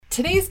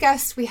Today's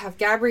guest, we have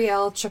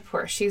Gabrielle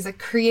Chapur. She's a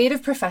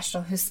creative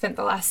professional who spent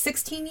the last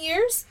 16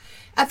 years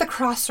at the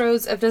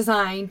crossroads of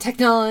design,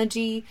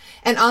 technology,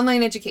 and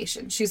online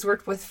education. She's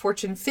worked with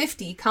Fortune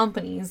 50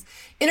 companies,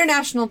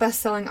 international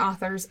best-selling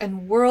authors,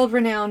 and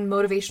world-renowned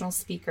motivational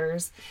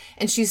speakers.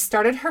 And she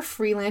started her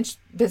freelance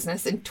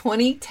business in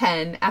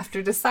 2010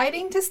 after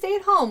deciding to stay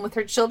at home with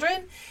her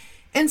children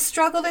and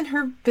struggled in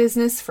her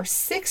business for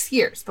 6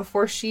 years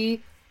before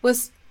she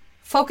was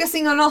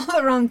focusing on all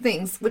the wrong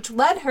things, which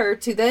led her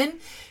to then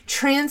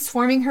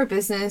transforming her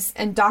business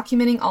and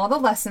documenting all the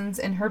lessons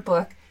in her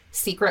book,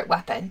 Secret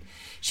Weapon.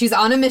 She's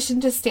on a mission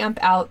to stamp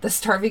out the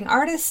starving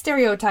artist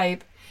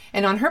stereotype.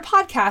 And on her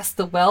podcast,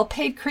 The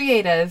Well-Paid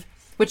Creative,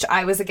 which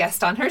I was a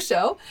guest on her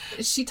show,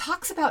 she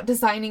talks about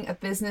designing a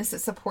business that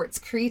supports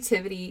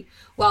creativity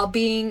while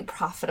being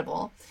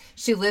profitable.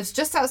 She lives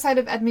just outside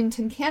of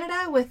Edmonton,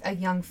 Canada, with a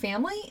young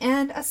family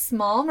and a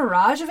small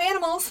mirage of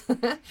animals.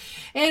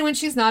 And when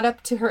she's not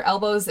up to her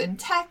elbows in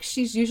tech,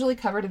 she's usually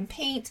covered in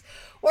paint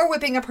or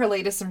whipping up her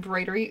latest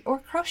embroidery or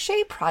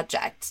crochet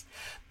project.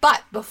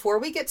 But before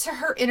we get to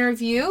her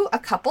interview, a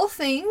couple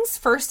things.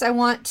 First, I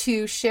want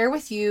to share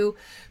with you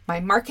my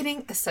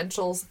marketing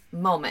essentials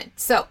moment.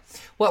 So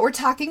what we're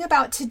talking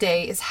about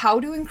today is how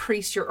to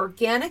increase your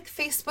organic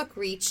Facebook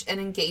reach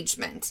and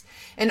engagement.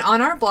 And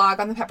on our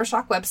blog, on the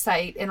Peppershock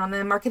website, and on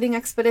the Marketing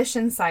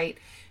Expedition site,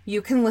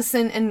 you can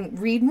listen and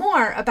read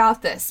more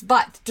about this.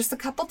 But just a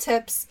couple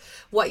tips,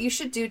 what you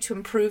should do to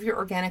improve your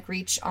organic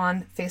reach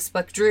on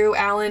Facebook. Drew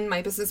Allen,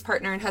 my business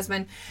partner and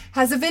husband,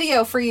 has a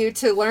video for you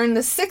to learn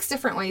the 6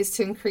 different ways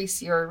to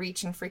increase your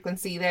reach and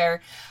frequency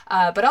there.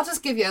 But I'll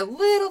just give you a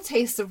little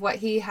taste of what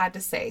he had to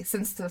say,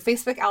 since the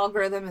Facebook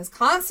algorithm is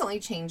constantly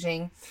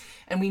changing.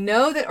 And we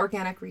know that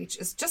organic reach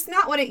is just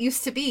not what it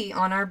used to be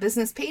on our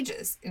business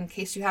pages. In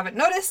case you haven't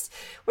noticed,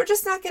 we're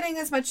just not getting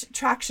as much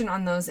traction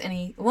on those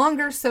any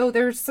longer. So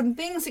there's some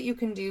things that you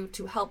can do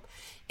to help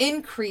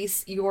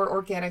increase your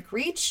organic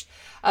reach.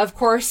 Of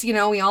course,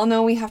 we all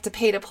know we have to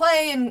pay to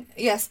play. And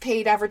yes,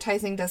 paid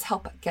advertising does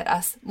help get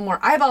us more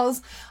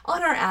eyeballs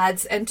on our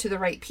ads and to the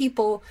right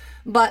people.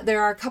 But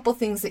there are a couple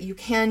things that you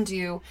can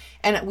do.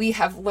 And we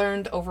have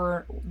learned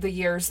over the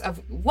years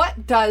of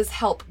what does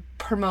help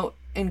promote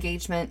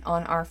engagement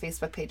on our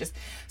Facebook pages.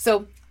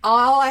 So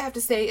all I have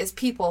to say is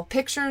people,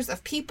 pictures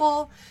of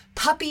people,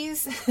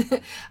 puppies,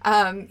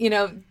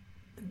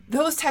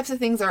 those types of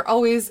things are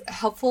always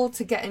helpful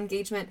to get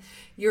engagement.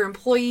 Your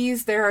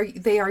employees, they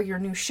are your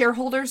new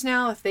shareholders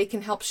now. If they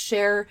can help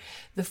share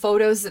the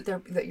photos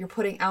that you're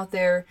putting out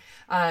there,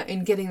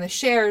 and getting the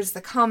shares,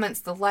 the comments,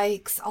 the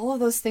likes, all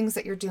of those things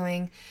that you're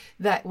doing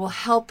that will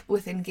help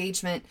with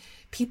engagement.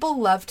 People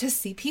love to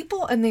see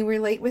people and they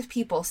relate with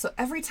people. So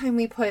every time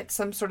we put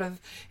some sort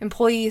of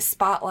employee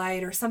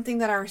spotlight or something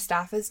that our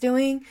staff is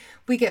doing,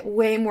 we get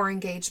way more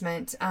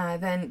engagement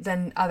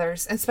than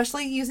others,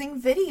 especially using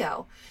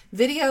video.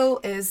 Video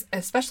is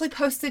especially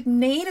posted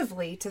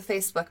natively to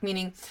Facebook,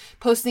 meaning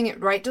posting it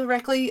right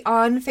directly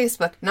on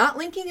Facebook, not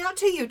linking out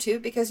to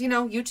YouTube because,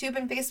 YouTube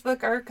and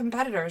Facebook are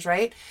competitors,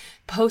 right?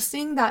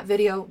 Posting that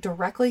video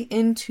directly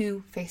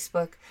into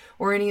Facebook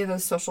or any of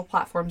those social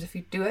platforms. If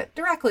you do it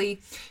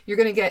directly, you're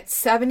going to get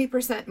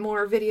 70%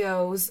 more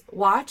videos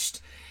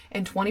watched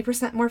and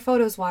 20% more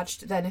photos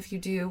watched than if you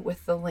do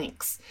with the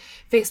links.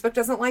 Facebook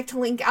doesn't like to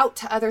link out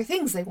to other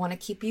things. They want to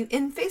keep you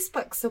in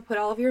Facebook. So put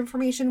all of your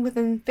information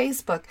within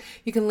Facebook.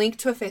 You can link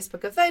to a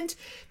Facebook event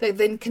that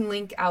then can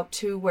link out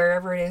to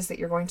wherever it is that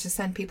you're going to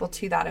send people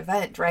to that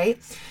event, right?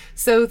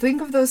 So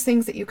think of those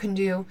things that you can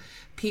do.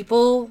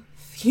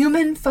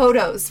 Human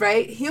photos,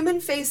 right? Human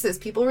faces.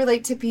 People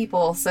relate to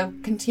people. So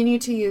continue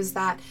to use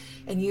that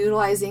and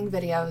utilizing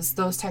videos,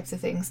 those types of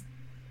things.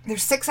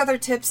 There's 6 other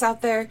tips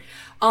out there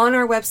on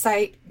our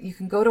website. You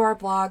can go to our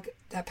blog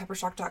at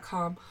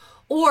peppershock.com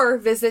or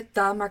visit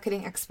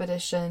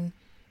themarketingexpedition.com.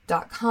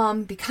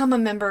 Become a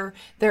member.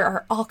 There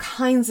are all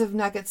kinds of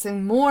nuggets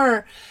and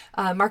more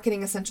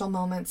marketing essential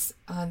moments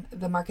on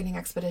the Marketing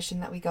Expedition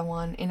that we go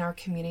on in our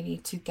community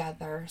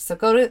together. So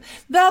go to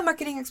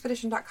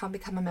themarketingexpedition.com,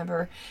 become a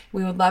member.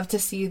 We would love to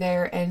see you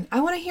there. And I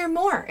want to hear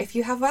more. If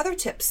you have other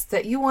tips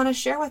that you want to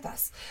share with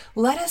us,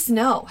 let us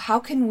know. How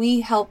can we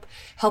help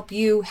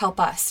you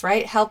help us,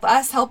 right? Help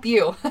us help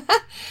you.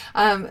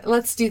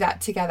 Let's do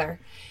that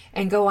together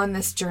and go on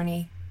this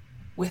journey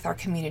with our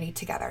community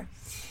together.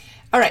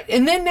 All right,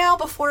 and then now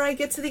before I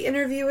get to the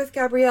interview with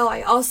Gabrielle,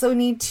 I also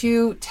need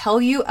to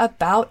tell you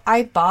about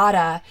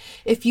Ibotta.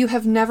 If you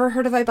have never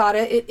heard of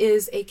Ibotta, it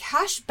is a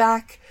cash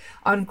back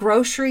on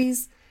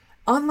groceries,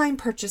 online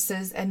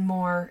purchases, and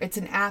more. It's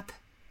an app,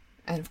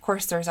 and of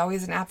course there's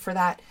always an app for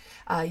that.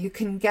 You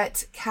can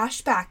get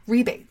cash back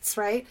rebates,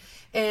 right?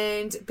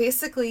 And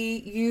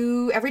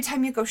basically every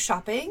time you go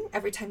shopping,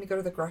 every time you go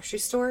to the grocery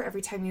store,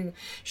 every time you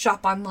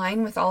shop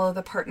online with all of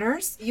the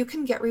partners, you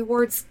can get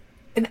rewards,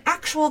 an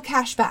actual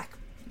cash back.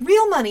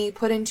 Real money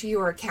put into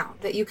your account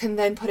that you can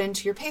then put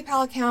into your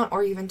PayPal account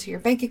or even to your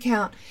bank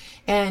account.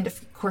 And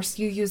of course,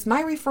 you use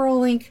my referral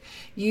link,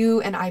 you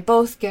and I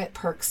both get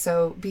perks.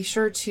 So be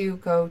sure to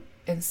go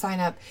and sign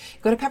up,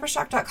 go to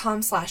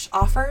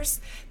peppershock.com/offers.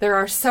 There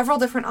are several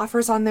different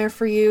offers on there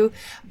for you,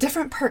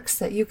 different perks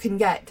that you can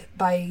get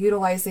by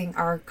utilizing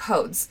our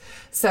codes.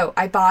 So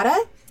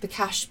Ibotta, the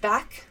cash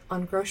back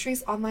on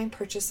groceries, online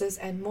purchases,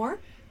 and more.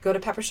 Go to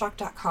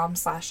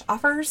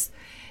peppershock.com/offers.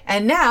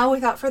 And now,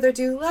 without further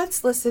ado,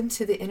 let's listen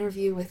to the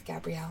interview with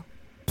Gabrielle.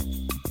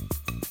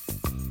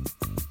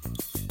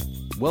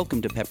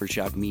 Welcome to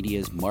Peppershock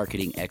Media's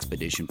Marketing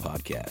Expedition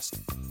podcast,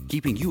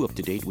 keeping you up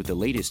to date with the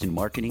latest in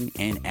marketing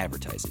and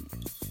advertising.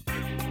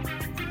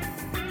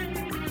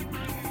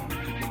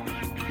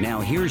 Now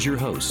here's your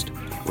host,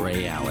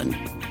 Ray Allen.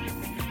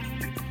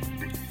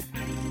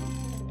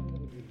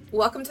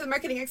 Welcome to the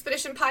Marketing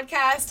Expedition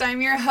podcast.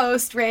 I'm your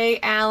host, Ray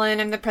Allen.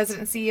 I'm the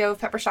president and CEO of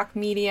Peppershock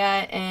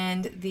Media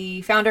and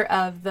the founder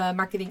of the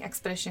Marketing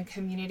Expedition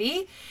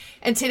community.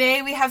 And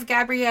today we have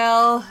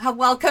Gabrielle.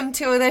 Welcome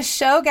to the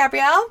show,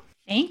 Gabrielle.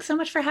 Thanks so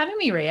much for having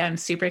me, Ray. I'm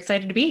super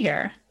excited to be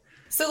here.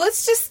 So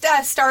let's just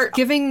start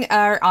giving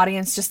our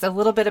audience just a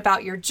little bit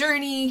about your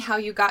journey, how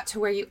you got to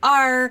where you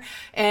are,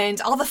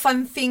 and all the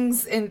fun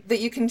things that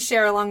you can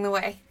share along the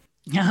way.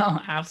 Oh,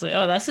 absolutely.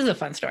 Oh, this is a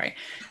fun story.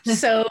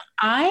 So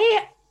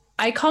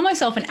I call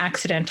myself an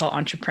accidental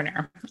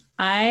entrepreneur.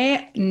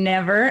 I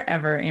never,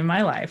 ever in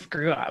my life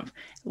grew up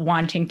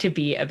wanting to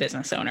be a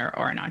business owner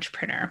or an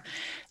entrepreneur.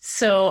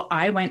 So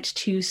I went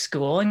to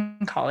school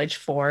and college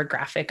for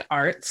graphic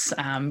arts.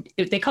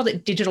 They called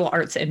it digital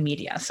arts and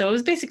media. So it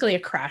was basically a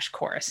crash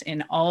course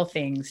in all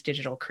things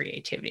digital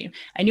creativity.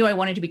 I knew I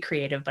wanted to be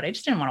creative, but I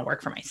just didn't want to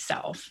work for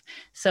myself.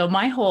 So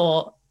my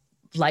whole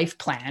life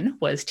plan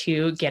was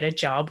to get a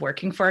job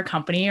working for a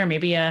company or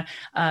maybe a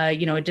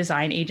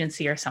design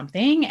agency or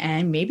something,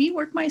 and maybe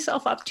work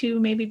myself up to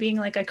maybe being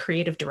like a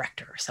creative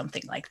director or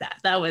something like that.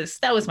 That was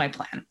my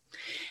plan.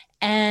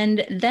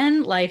 And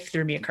then life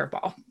threw me a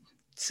curveball.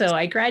 So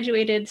I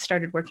graduated,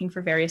 started working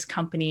for various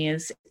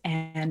companies.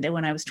 And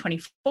when I was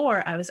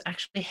 24, I was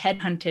actually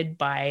headhunted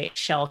by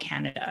Shell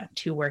Canada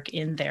to work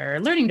in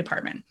their learning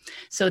department.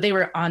 So they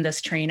were on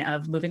this train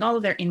of moving all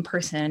of their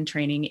in-person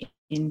training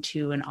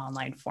into an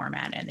online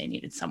format. And they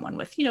needed someone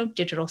with,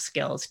 digital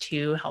skills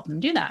to help them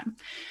do that.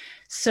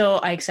 So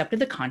I accepted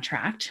the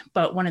contract,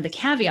 but one of the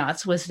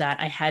caveats was that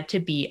I had to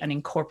be an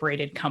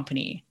incorporated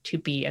company to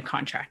be a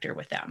contractor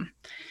with them.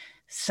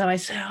 So I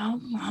said, oh,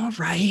 all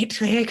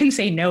right, I can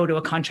say no to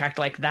a contract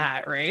like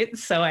that, right?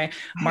 So I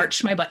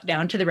marched my butt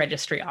down to the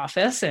registry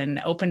office and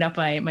opened up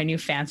my new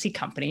fancy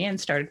company and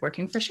started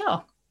working for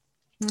Shell.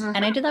 Uh-huh.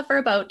 And I did that for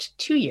about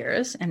 2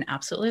 years and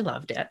absolutely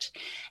loved it.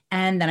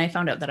 And then I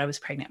found out that I was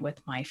pregnant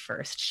with my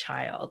first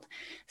child.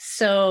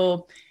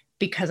 So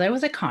because I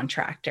was a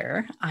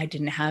contractor, I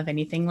didn't have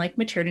anything like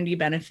maternity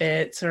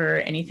benefits or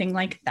anything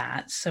like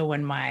that. So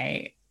when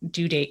my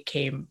due date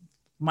came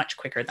much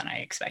quicker than I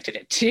expected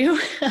it to,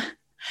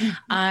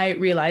 I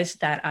realized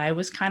that I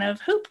was kind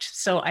of hooped.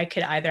 So I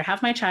could either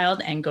have my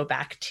child and go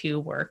back to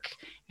work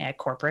at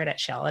corporate at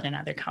Shell at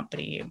another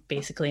company,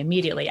 basically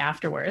immediately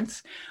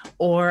afterwards,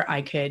 or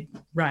I could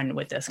run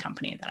with this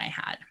company that I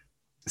had.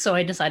 So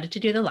I decided to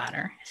do the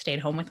latter, stayed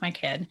home with my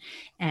kid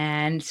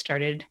and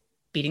started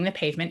beating the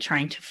pavement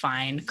trying to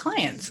find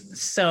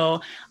clients.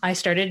 So I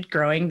started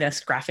growing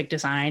this graphic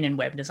design and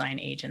web design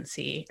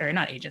agency, or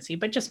not agency,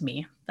 but just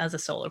me as a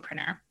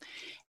solopreneur.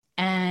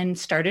 And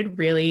started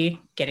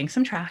really getting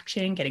some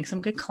traction, getting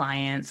some good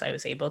clients. I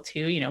was able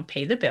to,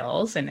 pay the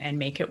bills and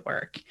make it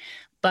work.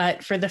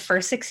 But for the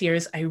first 6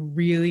 years, I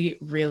really,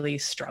 really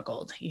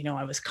struggled.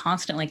 I was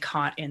constantly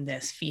caught in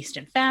this feast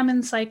and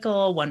famine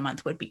cycle. 1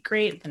 month would be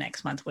great. The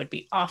next month would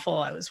be awful.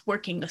 I was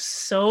working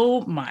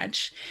so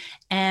much.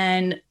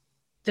 And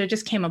there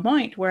just came a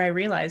point where I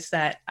realized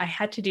that I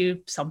had to do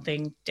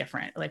something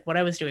different. Like what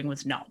I was doing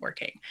was not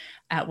working.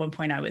 At one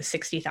point, I was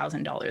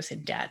 $60,000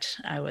 in debt.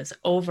 I was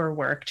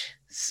overworked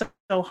so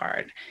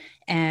hard.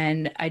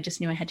 And I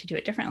just knew I had to do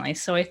it differently.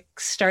 So I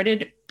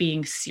started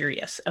being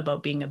serious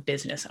about being a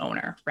business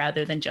owner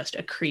rather than just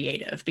a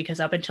creative, because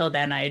up until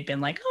then I had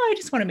been like, oh, I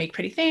just want to make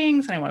pretty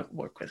things and I want to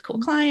work with cool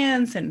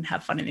clients and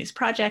have fun in these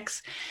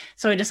projects.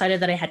 So I decided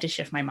that I had to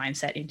shift my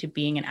mindset into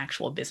being an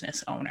actual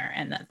business owner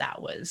and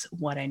that was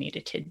what I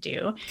needed to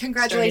do.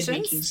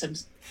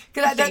 Congratulations.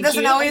 That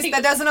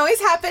doesn't always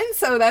happen.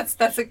 So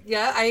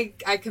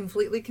I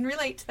completely can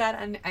relate to that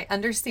and I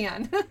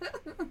understand.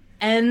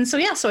 And so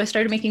I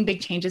started making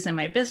big changes in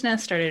my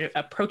business, started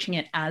approaching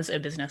it as a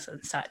business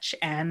and such.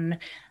 And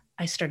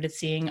I started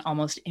seeing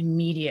almost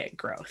immediate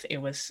growth. It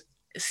was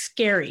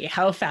scary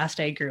how fast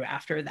I grew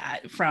after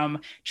that,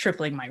 from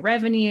tripling my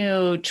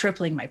revenue,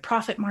 tripling my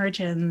profit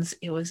margins.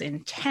 It was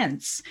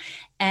intense.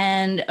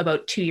 And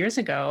about 2 years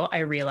ago, I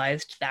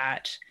realized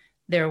that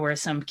there were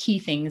some key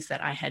things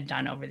that I had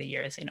done over the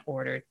years in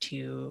order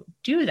to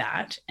do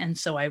that. And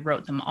so I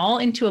wrote them all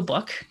into a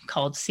book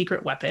called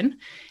Secret Weapon,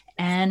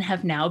 and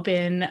have now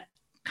been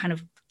kind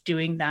of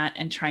doing that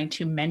and trying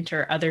to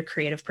mentor other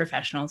creative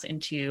professionals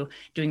into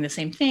doing the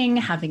same thing,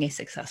 having a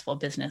successful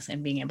business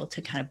and being able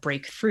to kind of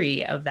break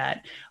free of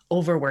that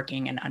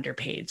overworking and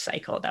underpaid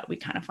cycle that we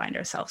kind of find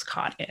ourselves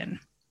caught in.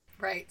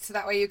 Right. So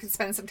that way you can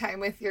spend some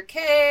time with your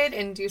kid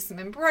and do some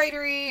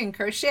embroidery and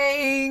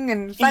crocheting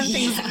and fun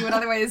things that you would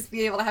otherwise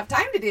be able to have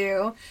time to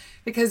do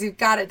because you've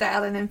got it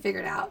dialed in and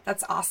figured out.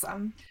 That's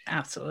awesome.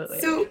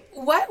 Absolutely. So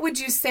what would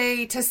you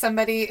say to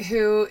somebody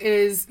who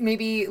is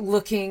maybe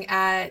looking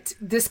at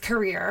this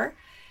career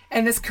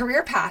and this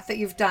career path that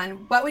you've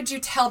done? What would you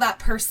tell that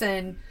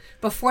person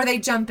before they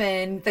jump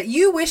in that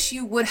you wish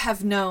you would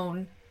have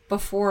known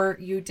before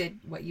you did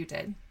what you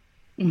did?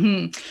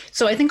 Mm-hmm.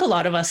 So I think a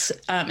lot of us,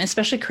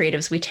 especially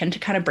creatives, we tend to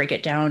kind of break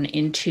it down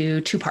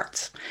into two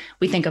parts.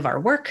 We think of our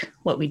work,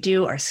 what we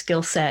do, our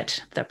skill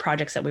set, the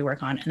projects that we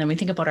work on, and then we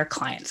think about our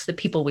clients, the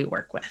people we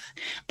work with.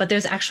 But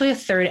there's actually a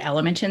third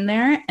element in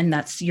there, and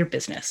that's your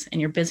business. And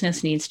your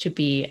business needs to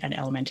be an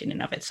element in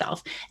and of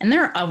itself. And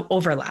there are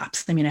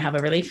overlaps. I mean, I have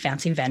a really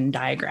fancy Venn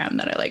diagram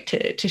that I like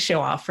to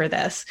show off for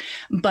this.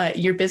 But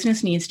your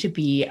business needs to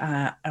be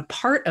a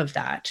part of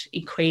that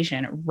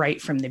equation right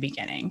from the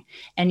beginning.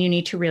 And you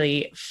need to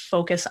really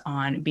focus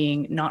on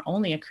being not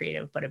only a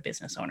creative, but a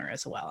business owner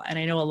as well. And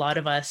I know a lot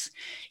of us,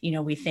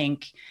 we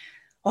think,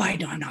 oh,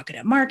 I'm not good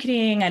at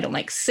marketing. I don't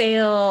like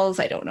sales.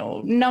 I don't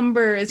know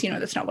numbers.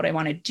 That's not what I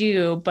want to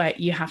do. But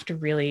you have to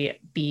really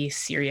be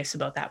serious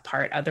about that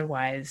part.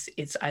 Otherwise,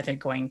 it's either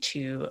going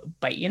to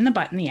bite you in the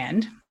butt in the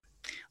end,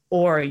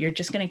 or you're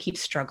just going to keep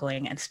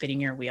struggling and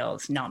spinning your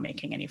wheels, not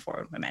making any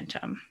forward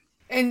momentum.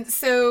 And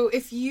so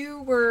if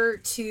you were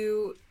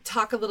to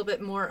talk a little bit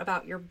more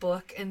about your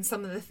book and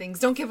some of the things,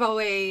 don't give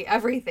away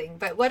everything,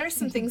 but what are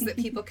some things that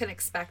people can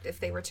expect if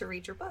they were to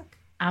read your book?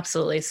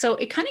 Absolutely. So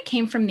it kind of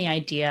came from the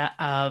idea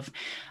of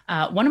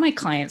one of my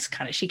clients,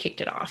 she kicked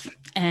it off,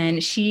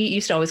 and she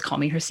used to always call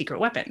me her secret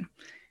weapon.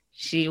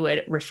 She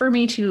would refer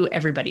me to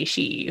everybody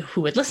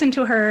who would listen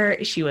to her.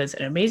 She was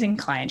an amazing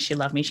client. She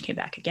loved me. She came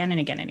back again and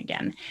again and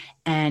again.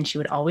 And she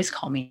would always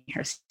call me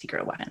her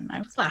secret weapon. I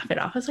would laugh it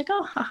off. I was like,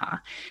 oh, haha.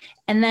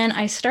 And then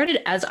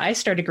as I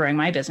started growing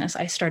my business,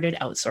 I started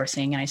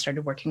outsourcing and I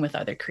started working with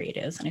other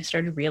creatives. And I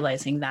started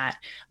realizing that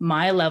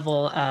my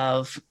level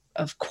of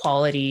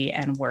quality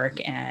and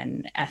work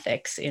and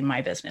ethics in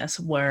my business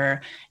were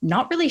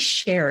not really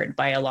shared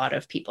by a lot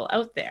of people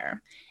out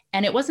there.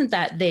 And it wasn't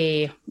that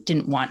they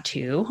didn't want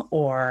to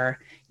or,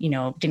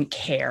 didn't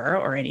care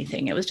or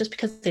anything. It was just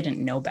because they didn't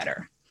know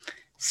better.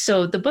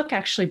 So the book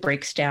actually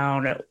breaks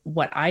down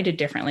what I did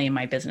differently in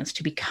my business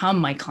to become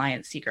my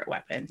client's secret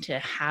weapon, to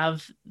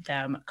have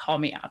them call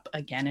me up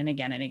again and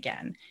again and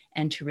again,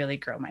 and to really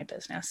grow my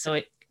business. So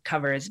it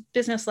covers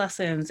business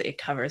lessons, it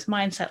covers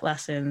mindset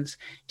lessons,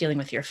 dealing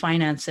with your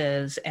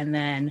finances, and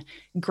then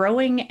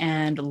growing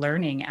and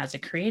learning as a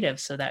creative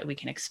so that we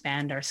can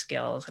expand our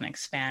skills and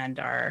expand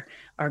our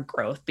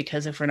growth.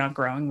 Because if we're not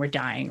growing, we're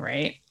dying,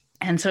 right?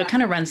 And so it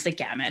kind of runs the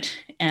gamut.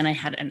 And I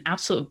had an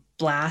absolute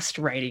blast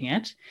writing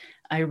it.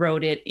 I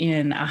wrote it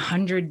in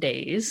 100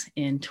 days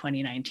in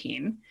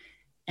 2019.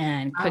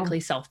 And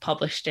quickly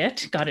self-published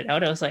it, got it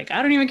out. I was like,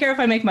 I don't even care if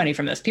I make money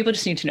from this. People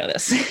just need to know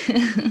this.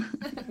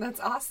 That's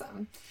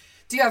awesome.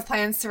 Do you have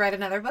plans to write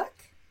another book?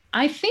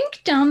 I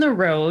think down the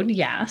road,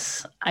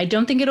 yes. I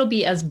don't think it'll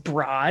be as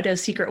broad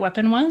as Secret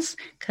Weapon was,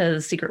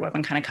 because Secret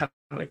Weapon kind of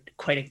covered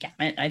quite a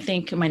gamut. I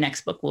think my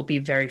next book will be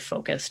very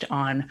focused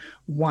on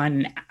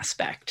one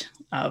aspect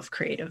of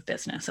creative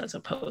business as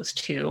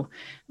opposed to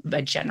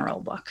a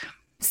general book.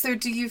 So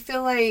do you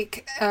feel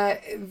like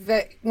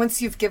that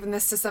once you've given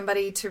this to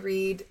somebody to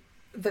read,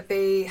 that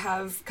they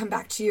have come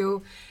back to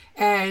you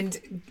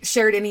and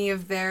shared any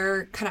of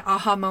their kind of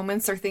aha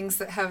moments or things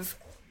that have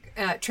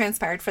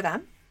transpired for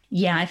them?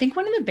 Yeah, I think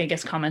one of the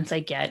biggest comments I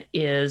get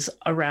is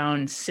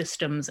around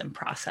systems and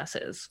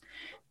processes,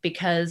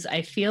 because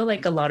I feel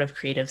like a lot of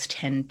creatives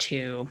tend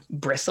to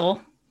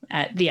bristle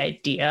at the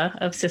idea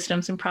of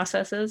systems and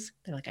processes.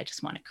 They're like, I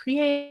just want to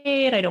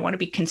create. I don't want to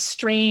be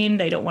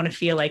constrained. I don't want to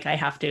feel like I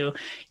have to,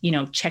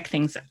 check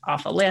things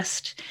off a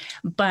list.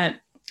 But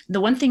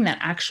the one thing that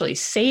actually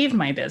saved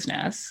my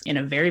business in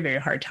a very, very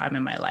hard time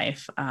in my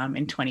life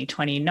in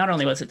 2020, not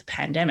only was it the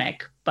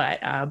pandemic,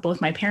 but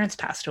both my parents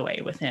passed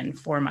away within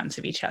 4 months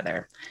of each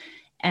other.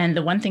 And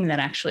the one thing that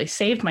actually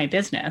saved my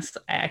business,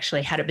 I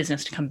actually had a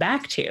business to come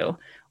back to,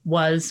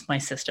 was my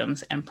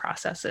systems and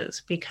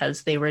processes,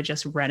 because they were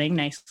just running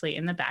nicely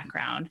in the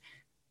background,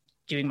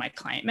 doing my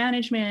client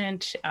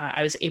management.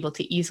 I was able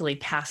to easily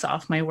pass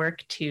off my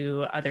work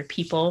to other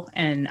people,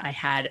 and I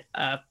had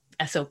a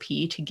SOP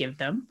to give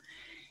them.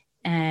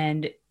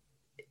 And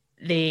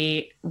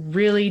they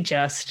really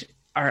just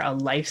are a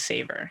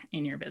lifesaver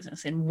in your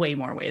business in way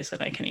more ways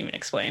than I can even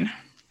explain.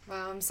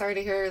 Well, I'm sorry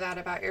to hear that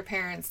about your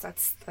parents.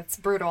 That's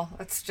brutal.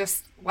 That's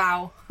just,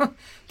 wow.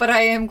 But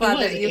I am glad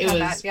that you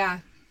had that. Yeah.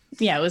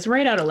 Yeah, it was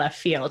right out of left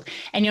field.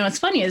 And, what's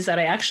funny is that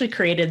I actually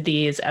created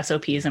these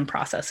SOPs and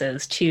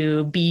processes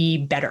to be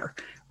better,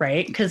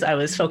 right? Because I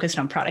was focused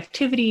on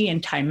productivity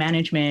and time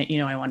management.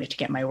 I wanted to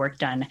get my work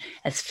done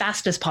as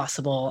fast as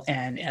possible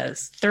and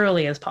as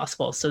thoroughly as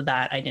possible so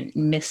that I didn't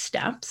miss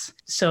steps.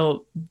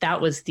 So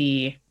that was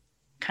the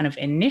kind of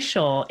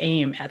initial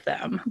aim at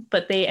them,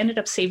 but they ended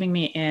up saving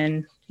me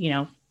in,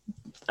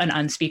 an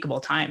unspeakable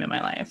time in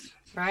my life.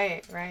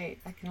 Right.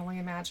 I can only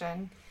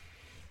imagine.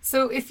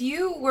 So if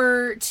you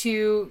were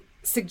to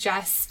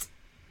suggest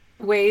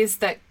ways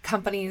that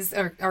companies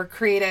or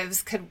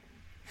creatives could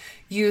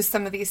use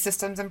some of these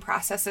systems and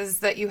processes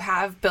that you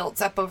have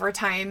built up over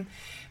time,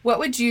 what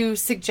would you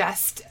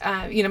suggest?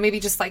 Maybe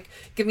just like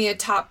give me a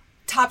top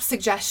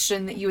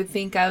suggestion that you would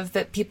think of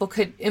that people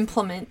could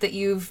implement that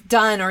you've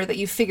done or that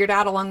you've figured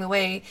out along the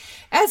way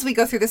as we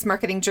go through this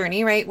marketing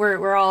journey, right?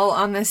 We're all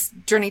on this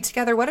journey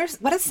together. What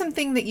is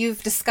something that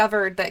you've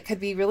discovered that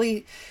could be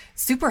really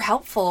super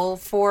helpful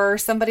for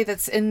somebody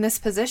that's in this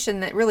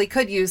position that really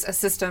could use a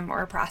system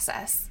or a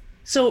process?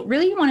 So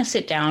really you want to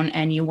sit down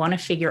and you want to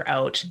figure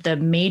out the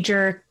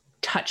major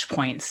touch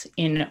points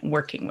in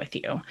working with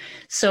you.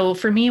 So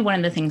for me, one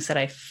of the things that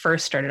I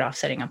first started off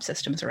setting up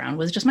systems around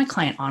was just my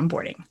client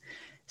onboarding.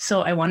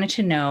 So I wanted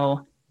to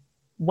know,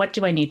 what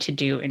do I need to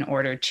do in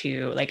order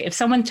to, like, if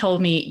someone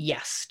told me,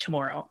 yes,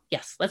 tomorrow,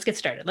 yes, let's get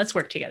started, let's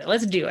work together,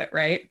 let's do it,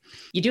 right?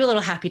 You do a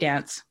little happy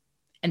dance,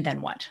 and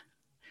then what?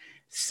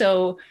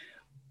 So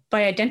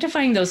by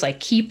identifying those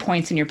like key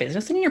points in your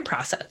business and in your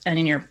process and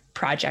in your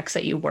projects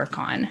that you work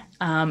on,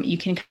 you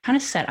can kind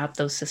of set up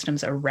those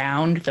systems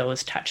around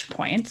those touch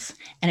points,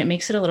 and it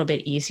makes it a little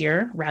bit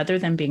easier rather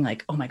than being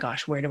like, oh my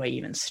gosh, where do I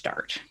even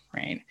start,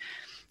 right?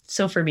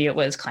 So for me, it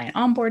was client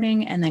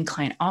onboarding and then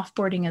client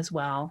offboarding as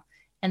well.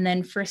 And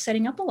then for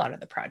setting up a lot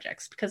of the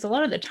projects, because a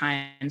lot of the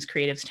times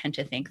creatives tend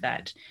to think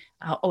that,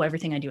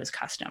 everything I do is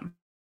custom,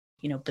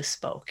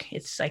 bespoke.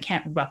 I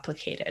can't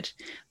replicate it.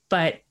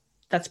 But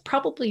that's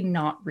probably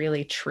not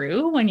really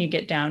true when you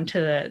get down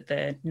to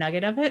the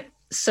nugget of it.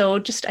 So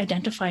just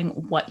identifying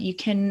what you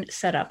can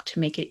set up to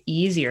make it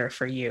easier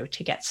for you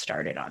to get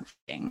started on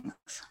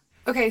things.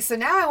 Okay, so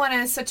now I want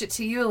to switch it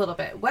to you a little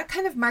bit. What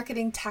kind of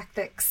marketing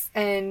tactics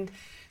and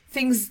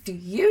things do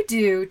you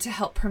do to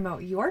help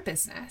promote your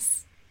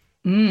business?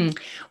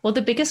 Well,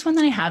 the biggest one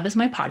that I have is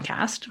my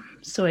podcast.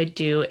 So I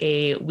do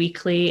a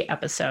weekly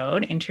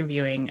episode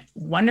interviewing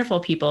wonderful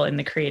people in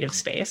the creative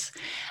space.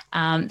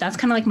 That's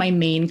kind of like my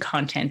main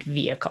content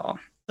vehicle.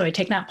 So I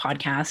take that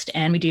podcast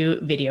and we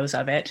do videos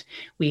of it.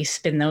 We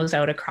spin those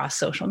out across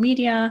social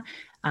media.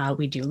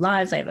 We do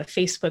lives. I have a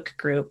Facebook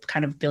group,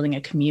 kind of building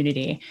a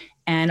community.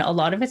 And a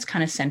lot of it's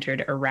kind of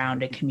centered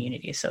around a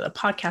community. So the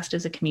podcast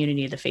is a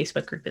community. The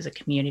Facebook group is a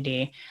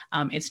community.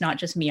 It's not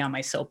just me on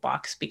my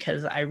soapbox,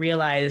 because I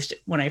realized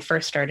when I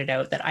first started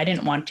out that I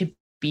didn't want to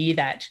be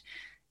that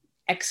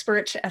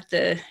expert at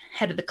the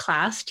head of the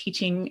class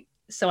teaching.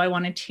 So I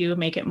wanted to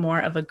make it more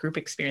of a group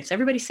experience.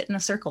 Everybody sit in a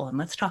circle and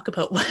let's talk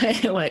about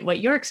what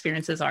your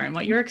experiences are and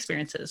what your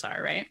experiences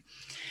are, right?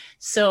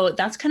 So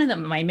that's kind of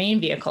my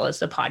main vehicle is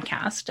the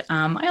podcast.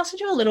 I also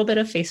do a little bit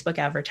of Facebook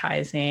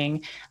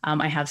advertising.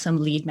 I have some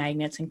lead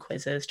magnets and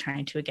quizzes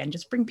trying to, again,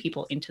 just bring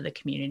people into the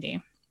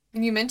community.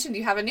 And you mentioned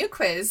you have a new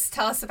quiz.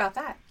 Tell us about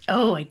that.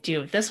 Oh, I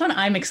do. This one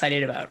I'm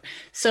excited about.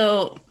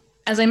 So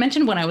as I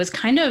mentioned, when I was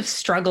kind of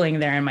struggling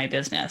there in my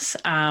business,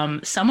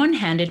 someone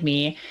handed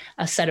me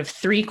a set of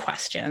 3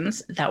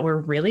 questions that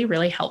were really,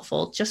 really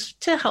helpful just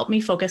to help me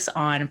focus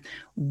on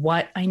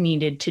what I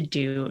needed to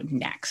do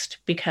next.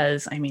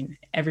 Because,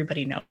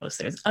 everybody knows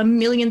there's a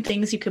million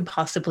things you could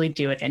possibly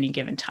do at any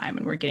given time.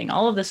 And we're getting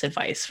all of this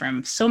advice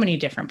from so many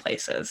different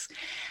places.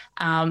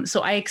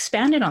 So I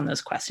expanded on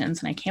those questions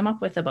and I came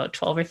up with about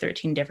 12 or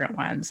 13 different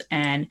ones.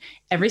 And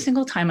every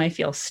single time I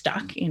feel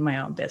stuck in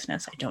my own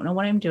business, I don't know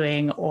what I'm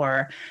doing,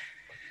 or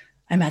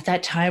I'm at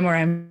that time where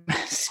I'm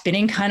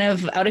spinning kind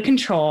of out of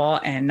control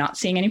and not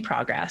seeing any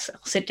progress,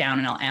 I'll sit down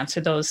and I'll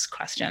answer those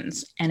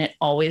questions. And it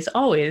always,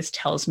 always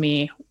tells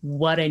me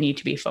what I need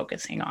to be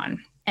focusing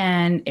on.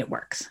 And it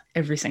works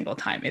every single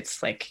time.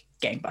 It's like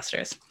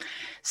gangbusters.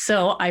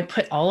 So I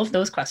put all of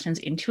those questions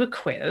into a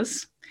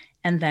quiz.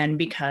 And then,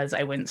 because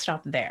I wouldn't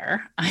stop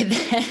there, I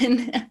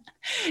then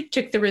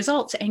took the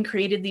results and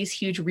created these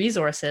huge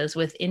resources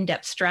with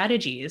in-depth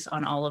strategies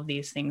on all of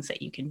these things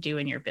that you can do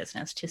in your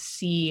business to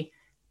see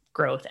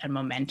growth and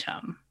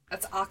momentum.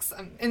 That's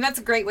awesome. And that's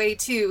a great way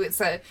too.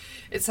 It's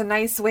a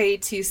nice way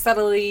to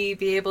subtly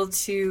be able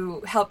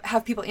to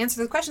have people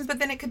answer those questions, but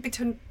then it could be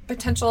a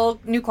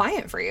potential new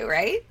client for you,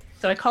 right?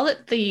 So I call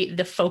it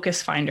the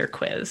Focus Finder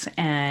quiz,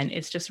 and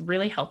it's just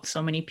really helped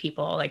so many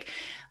people. Like,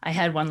 I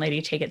had one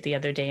lady take it the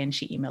other day and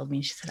she emailed me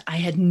and she said, I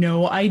had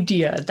no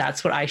idea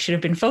that's what I should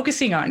have been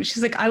focusing on.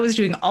 She's like, I was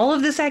doing all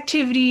of this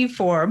activity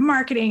for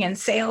marketing and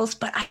sales,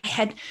 but I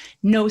had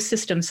no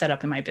system set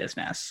up in my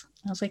business.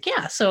 I was like,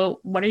 yeah, so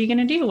what are you going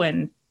to do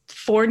when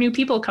 4 new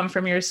people come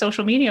from your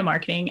social media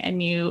marketing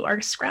and you are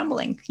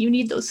scrambling? You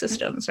need those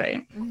systems,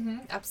 right? Mm-hmm,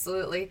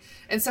 absolutely.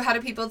 And so how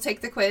do people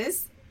take the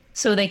quiz?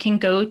 So they can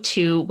go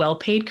to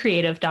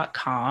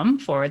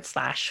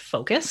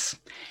wellpaidcreative.com/focus,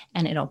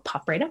 and it'll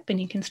pop right up and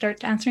you can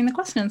start answering the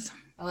questions.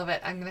 I love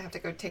it. I'm going to have to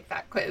go take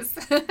that quiz.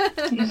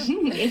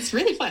 It's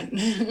really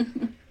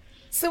fun.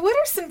 So what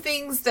are some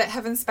things that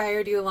have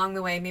inspired you along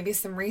the way? Maybe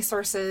some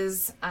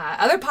resources,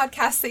 other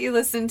podcasts that you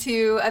listen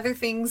to, other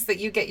things that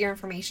you get your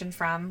information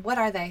from. What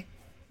are they?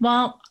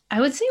 Well, I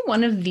would say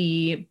one of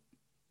the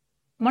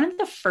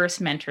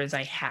first mentors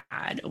I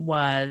had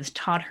was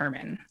Todd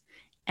Herman.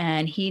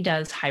 and he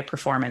does high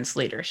performance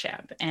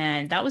leadership.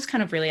 And that was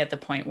kind of really at the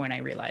point when I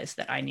realized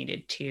that I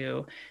needed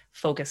to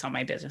focus on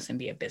my business and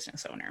be a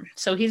business owner.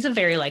 So he's a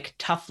very like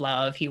tough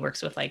love. He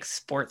works with like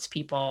sports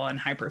people and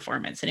high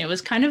performance. And it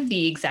was kind of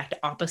the exact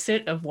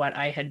opposite of what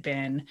I had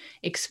been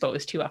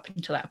exposed to up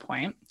until that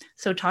point.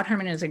 So Todd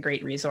Herman is a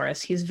great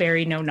resource. He's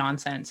very no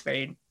nonsense,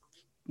 very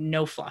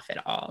no fluff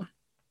at all.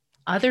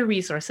 Other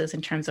resources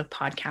in terms of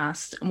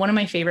podcasts, one of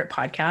my favorite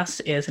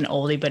podcasts is An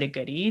Oldie But a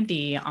Goodie,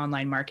 the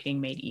Online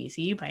Marketing Made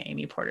Easy by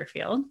Amy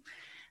Porterfield.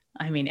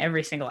 I mean,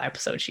 every single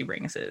episode she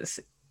brings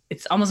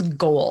it's almost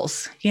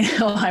goals.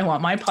 I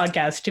want my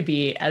podcast to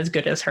be as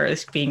good as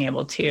hers, being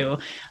able to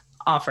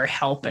offer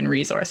help and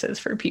resources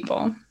for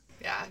people.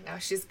 Yeah, no,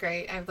 she's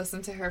great. I've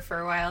listened to her for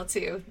a while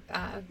too.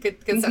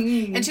 Good stuff.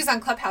 And she's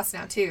on Clubhouse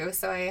now too,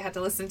 so I had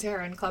to listen to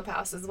her on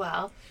Clubhouse as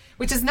well,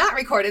 which is not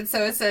recorded.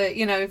 So it's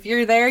if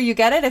you're there, you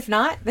get it. If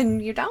not, then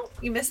you don't.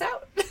 You miss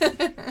out.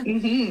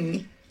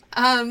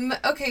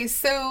 Okay,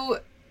 so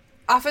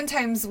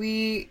oftentimes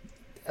we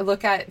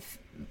look at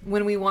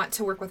when we want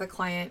to work with a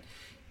client,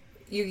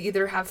 you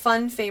either have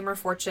fun, fame, or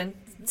fortune.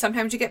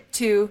 Sometimes you get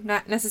two,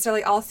 not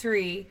necessarily all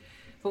three.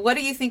 But what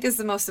do you think is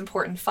the most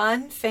important,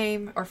 fun,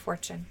 fame, or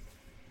fortune?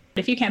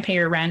 If you can't pay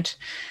your rent,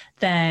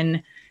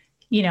 then,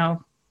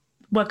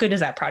 what good is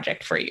that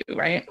project for you,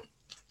 right?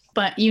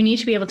 But you need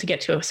to be able to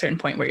get to a certain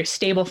point where you're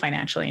stable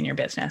financially in your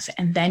business,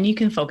 and then you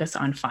can focus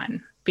on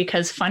fun,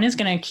 because fun is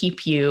going to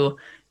keep you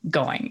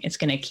going. It's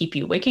going to keep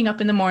you waking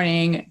up in the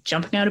morning,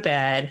 jumping out of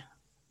bed,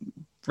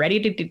 ready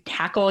to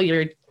tackle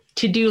your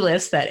to-do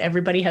list that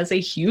everybody has a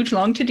huge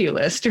long to-do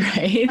list,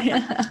 right?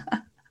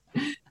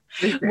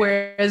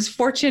 Whereas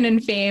fortune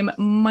and fame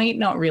might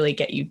not really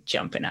get you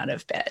jumping out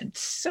of bed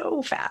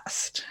so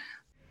fast.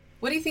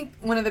 What do you think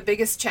one of the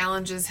biggest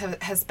challenges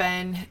has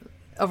been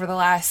over the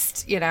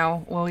last,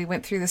 we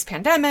went through this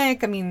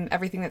pandemic,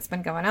 everything that's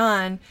been going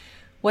on.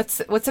 What's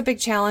a big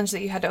challenge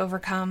that you had to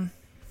overcome?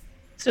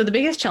 So the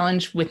biggest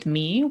challenge with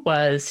me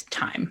was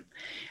time.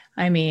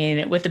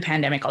 With the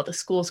pandemic, all the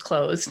schools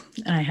closed,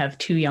 and I have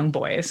 2 young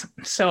boys.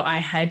 So I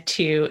had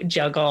to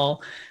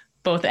juggle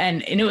both.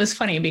 And it was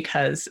funny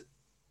because,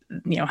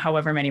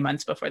 however many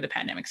months before the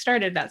pandemic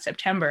started, that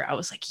September, I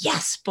was like,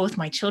 yes, both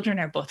my children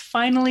are both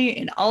finally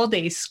in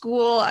all-day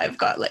school. I've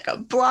got like a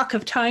block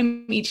of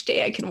time each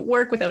day I can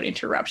work without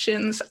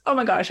interruptions. Oh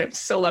my gosh, I'm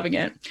so loving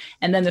it.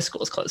 And then the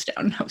schools closed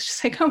down. I was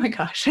just like, oh my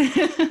gosh.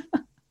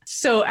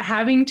 So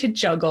having to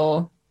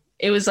juggle,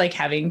 it was like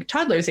having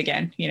toddlers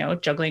again,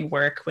 juggling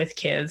work with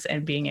kids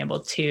and being able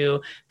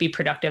to be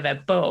productive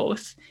at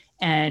both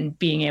and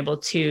being able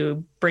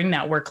to bring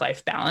that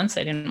work-life balance.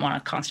 I didn't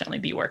want to constantly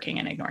be working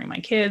and ignoring my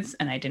kids,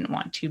 and I didn't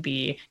want to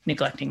be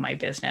neglecting my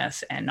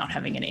business and not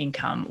having an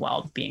income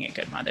while being a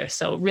good mother.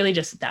 So really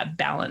just that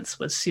balance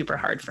was super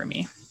hard for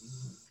me.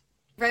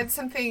 Read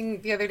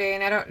something the other day,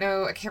 and I don't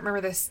know, I can't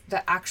remember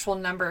the actual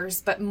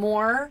numbers, but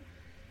more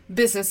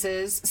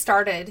businesses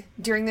started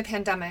during the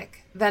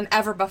pandemic than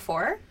ever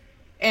before.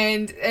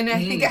 And I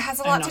think it has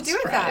a lot to do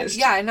with that.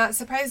 Yeah, I'm not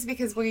surprised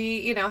because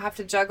we, have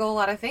to juggle a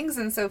lot of things.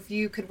 And so if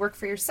you could work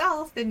for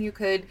yourself, then you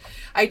could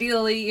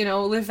ideally,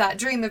 live that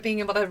dream of being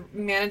able to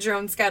manage your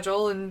own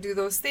schedule and do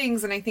those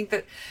things. And I think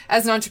that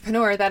as an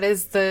entrepreneur, that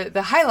is the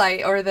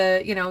highlight, or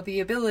the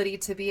ability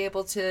to be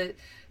able to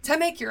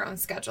make your own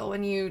schedule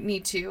when you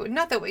need to.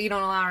 Not that we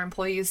don't allow our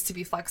employees to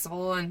be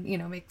flexible and,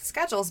 make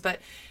schedules, but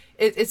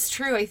it's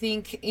true. I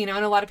think, and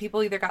a lot of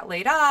people either got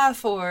laid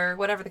off or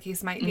whatever the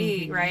case might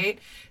be, right?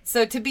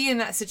 So to be in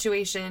that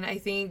situation, I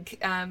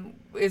think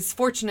is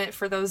fortunate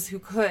for those who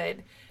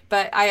could.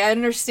 But I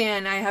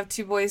understand, I have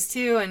 2 boys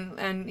too,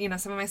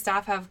 and some of my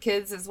staff have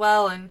kids as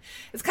well. And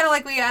it's kind of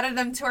like we added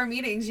them to our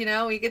meetings,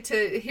 we get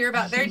to hear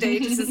about their day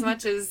just as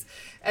much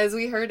as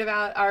we heard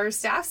about our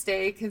staff's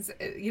day, because,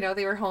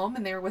 they were home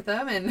and they were with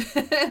them. And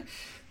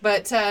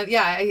but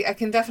I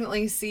can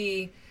definitely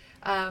see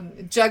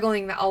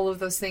juggling all of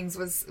those things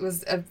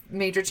was a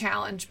major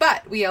challenge,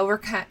 but we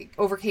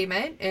overcame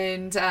it,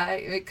 and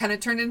it kind of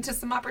turned into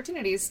some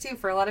opportunities too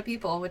for a lot of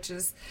people, which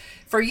is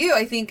for you,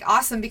 I think,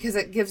 awesome, because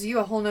it gives you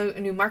a whole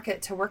new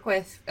market to work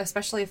with,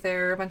 especially if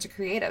they're a bunch of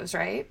creatives,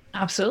 right?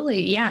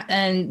 Absolutely. Yeah.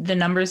 And the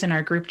numbers in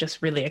our group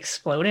just really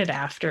exploded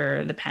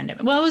after the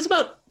pandemic. Well, it was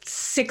about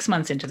 6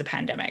 months into the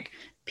pandemic.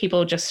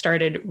 People just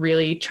started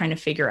really trying to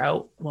figure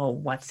out, well,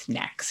 what's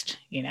next,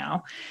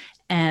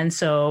 And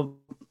so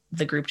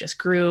the group just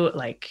grew.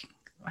 Like,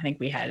 I think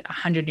we had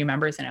 100 new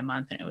members in a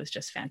month, and it was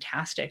just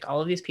fantastic.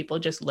 All of these people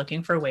just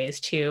looking for ways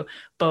to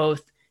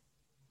both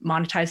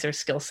monetize their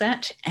skill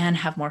set and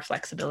have more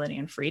flexibility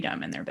and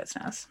freedom in their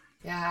business.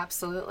 Yeah,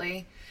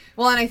 absolutely.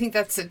 Well, and I think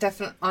that's a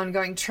definite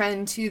ongoing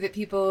trend too, that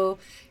people,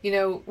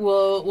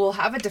 will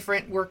have a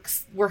different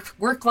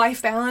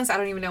work-life balance. I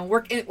don't even know,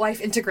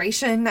 work-life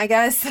integration, I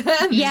guess.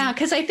 Yeah,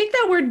 because I think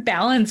that word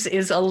balance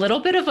is a little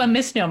bit of a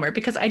misnomer,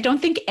 because I don't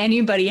think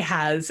anybody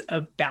has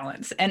a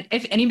balance. And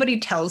if anybody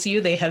tells you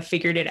they have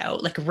figured it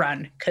out, like,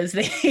 run, because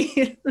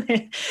they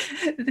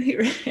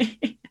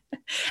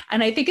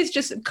and I think it's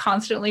just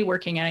constantly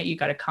working at it. You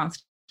got to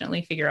constantly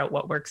constantly figure out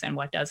what works and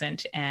what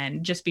doesn't,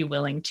 and just be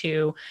willing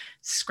to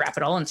scrap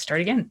it all and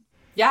start again.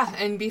 Yeah,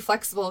 and be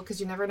flexible, because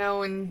you never know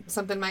when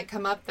something might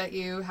come up that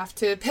you have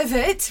to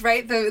pivot,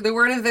 right? The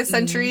word of the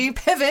century,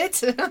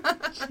 pivot.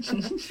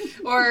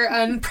 Or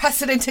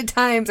unprecedented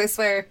times, I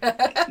swear.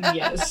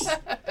 Yes.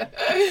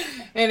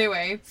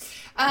 Anyway,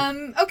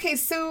 okay,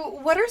 so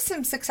what are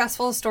some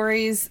successful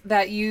stories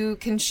that you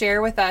can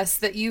share with us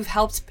that you've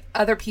helped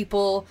other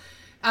people?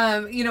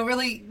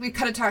 Really, we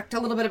kind of talked a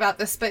little bit about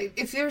this, but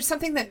if there's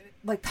something that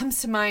like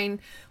comes to mind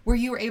where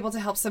you were able to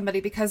help somebody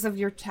because of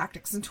your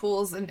tactics and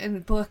tools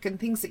and book and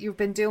things that you've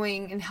been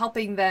doing and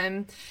helping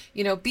them,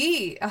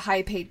 be a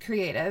high paid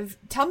creative,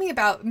 tell me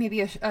about maybe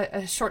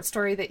a short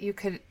story that you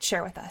could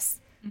share with us.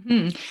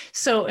 Mm-hmm.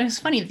 So it's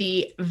funny,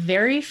 the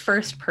very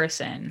first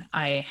person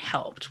I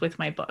helped with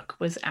my book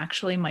was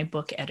actually my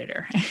book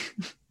editor.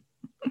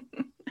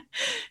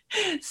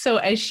 So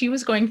as she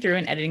was going through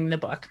and editing the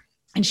book,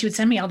 and she would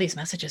send me all these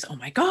messages. Oh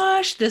my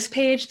gosh, this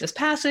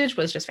passage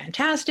was just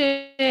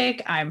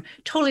fantastic. I'm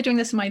totally doing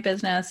this in my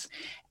business.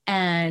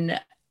 And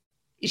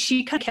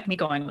she kind of kept me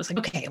going. It was like,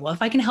 okay, well,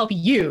 if I can help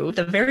you,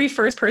 the very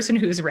first person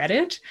who's read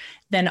it,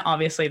 then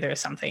obviously there's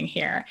something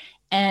here.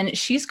 And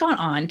she's gone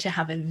on to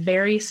have a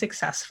very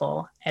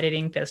successful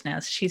editing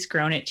business. She's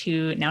grown it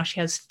to now she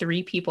has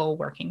 3 people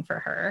working for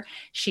her.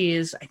 She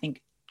is, I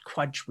think,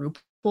 quadrupled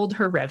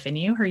her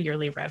revenue, her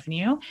yearly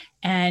revenue.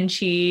 And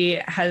she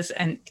has,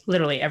 and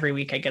literally every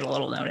week I get a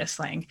little notice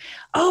like,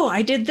 oh,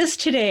 I did this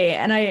today.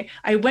 And I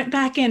went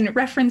back and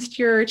referenced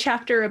your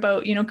chapter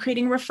about,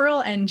 creating a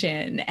referral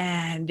engine.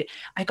 And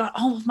I got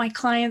all of my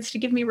clients to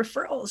give me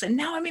referrals. And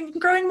now I'm even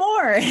growing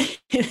more.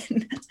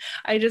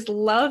 I just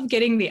love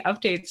getting the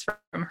updates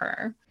from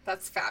her.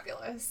 That's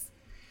fabulous.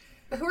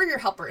 Who are your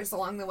helpers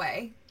along the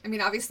way? I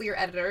mean, obviously your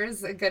editor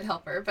is a good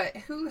helper, but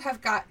who's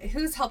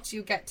helped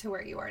you get to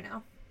where you are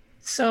now?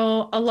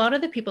 So a lot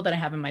of the people that I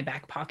have in my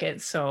back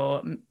pocket,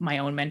 so my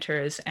own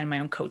mentors and my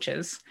own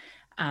coaches,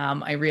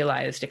 I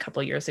realized a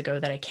couple of years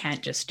ago that I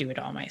can't just do it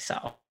all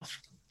myself.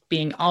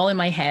 Being all in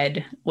my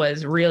head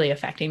was really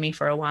affecting me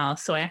for a while.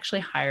 So I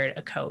actually hired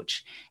a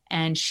coach,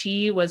 and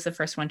she was the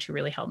first one to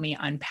really help me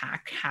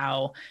unpack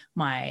how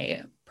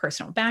my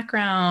personal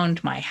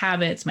background, my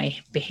habits, my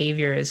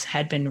behaviors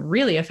had been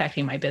really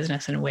affecting my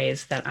business in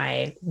ways that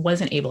I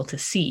wasn't able to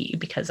see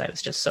because I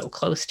was just so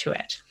close to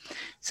it.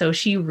 So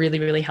she really,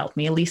 really helped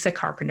me. Lisa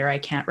Carpenter, I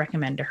can't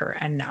recommend to her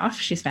enough.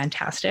 She's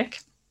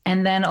fantastic.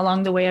 And then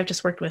along the way, I've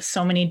just worked with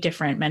so many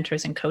different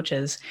mentors and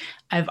coaches.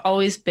 I've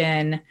always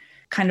been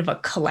kind of a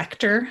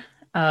collector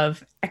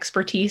of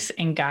expertise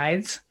and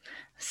guides.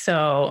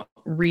 So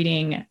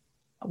reading,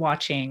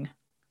 watching,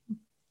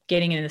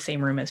 getting in the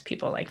same room as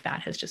people like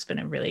that has just been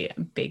a really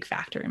big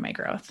factor in my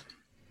growth.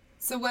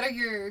 So what are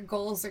your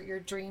goals or your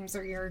dreams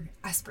or your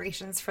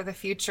aspirations for the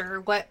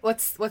future?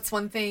 What's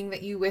one thing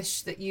that you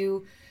wish that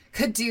you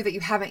could do that you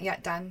haven't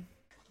yet done?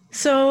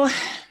 So,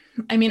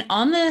 I mean,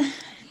 on the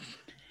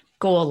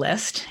goal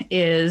list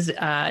is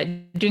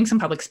doing some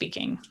public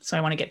speaking. So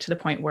I want to get to the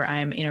point where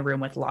I'm in a room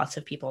with lots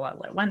of people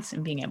all at once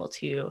and being able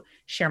to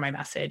share my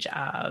message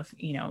of,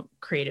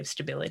 creative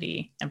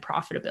stability and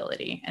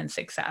profitability and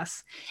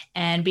success,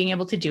 and being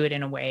able to do it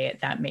in a way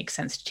that makes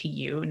sense to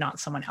you, not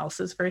someone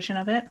else's version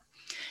of it.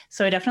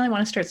 So I definitely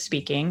want to start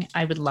speaking.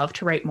 I would love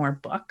to write more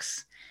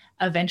books.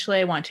 Eventually,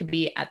 I want to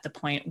be at the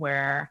point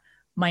where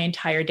my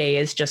entire day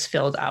is just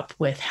filled up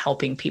with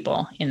helping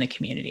people in the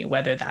community,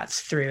 whether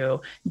that's through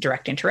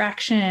direct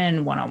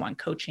interaction, one-on-one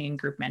coaching,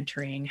 group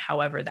mentoring,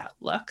 however that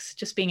looks,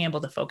 just being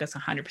able to focus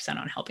 100%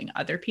 on helping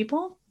other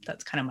people.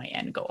 That's kind of my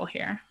end goal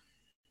here.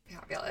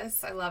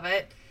 Fabulous. I love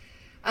it.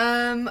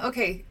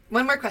 Okay.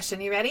 One more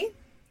question. You ready?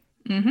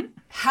 Mm-hmm.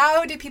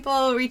 How do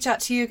people reach out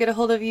to you, get a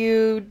hold of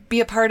you, be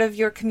a part of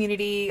your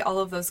community, all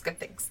of those good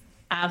things?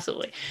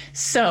 Absolutely.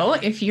 So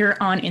if you're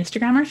on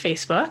Instagram or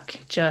Facebook,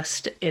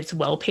 it's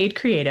Well Paid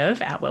Creative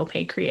at Well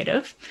Paid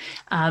Creative.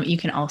 You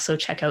can also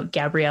check out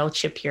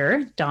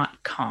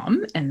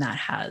GabrielleChippier.com, and that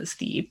has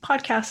the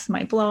podcast,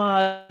 my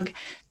blog,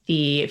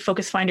 the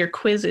Focus Finder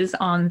quiz is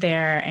on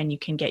there, and you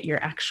can get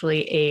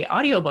a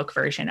audiobook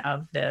version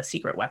of the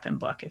Secret Weapon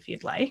book if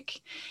you'd like.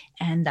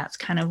 And that's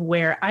kind of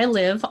where I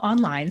live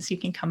online, so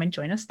you can come and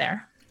join us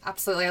there.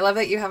 Absolutely. I love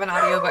that you have an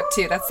audiobook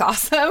too. That's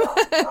awesome.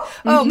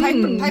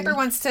 Piper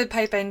wants to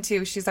pipe in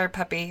too. She's our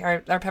puppy,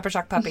 our Pepper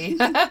Shock puppy.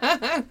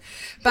 But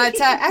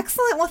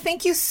excellent. Well,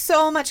 thank you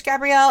so much,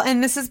 Gabrielle.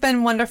 And this has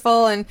been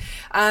wonderful. And,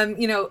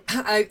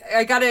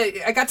 I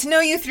got to know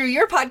you through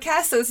your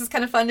podcast. So this is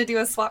kind of fun to do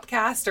a swap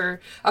cast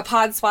or a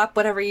pod swap,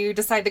 whatever you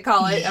decide to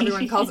call it.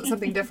 Everyone calls it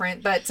something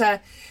different, but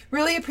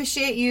really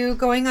appreciate you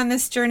going on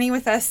this journey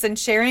with us and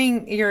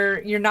sharing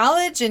your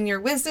knowledge and your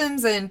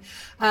wisdoms. And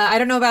I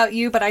don't know about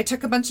you, but I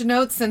took a bunch of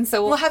notes, and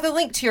so we'll have a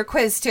link to your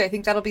quiz too. I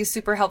think that'll be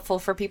super helpful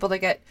for people to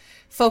get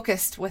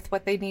focused with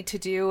what they need to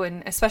do,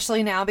 and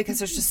especially now because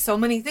there's just so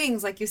many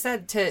things, like you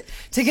said, to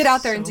get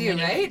out there and do,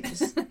 right?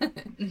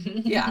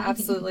 Mm-hmm. Yeah,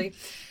 absolutely.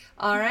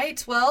 All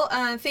right. Well,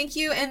 thank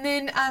you. And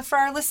then for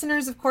our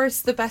listeners, of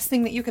course, the best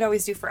thing that you could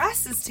always do for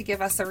us is to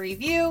give us a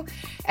review.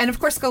 And of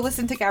course, go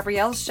listen to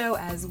Gabrielle's show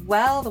as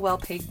well, The Well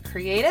Paid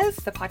Creative,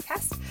 the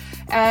podcast.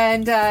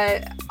 And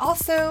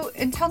also,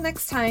 until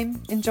next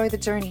time, enjoy the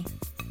journey.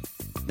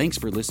 Thanks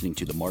for listening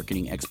to the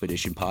Marketing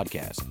Expedition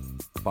podcast.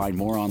 Find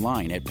more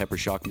online at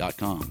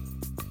peppershock.com.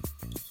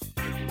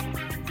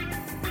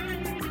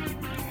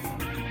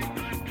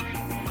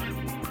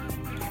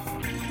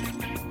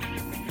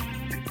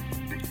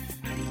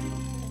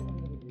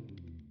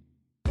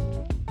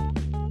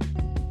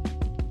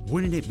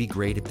 Wouldn't it be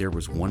great if there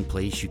was one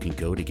place you can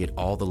go to get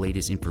all the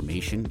latest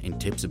information and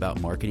tips about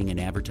marketing and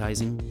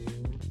advertising?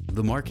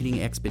 The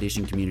Marketing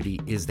Expedition community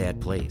is that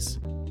place.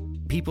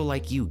 People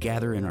like you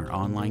gather in our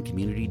online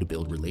community to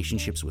build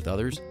relationships with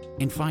others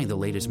and find the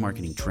latest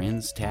marketing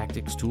trends,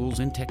 tactics, tools,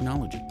 and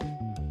technology.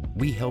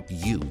 We help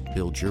you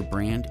build your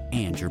brand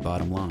and your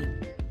bottom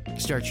line.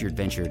 Start your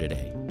adventure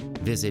today.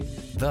 Visit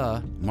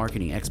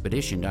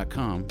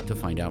themarketingexpedition.com to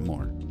find out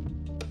more.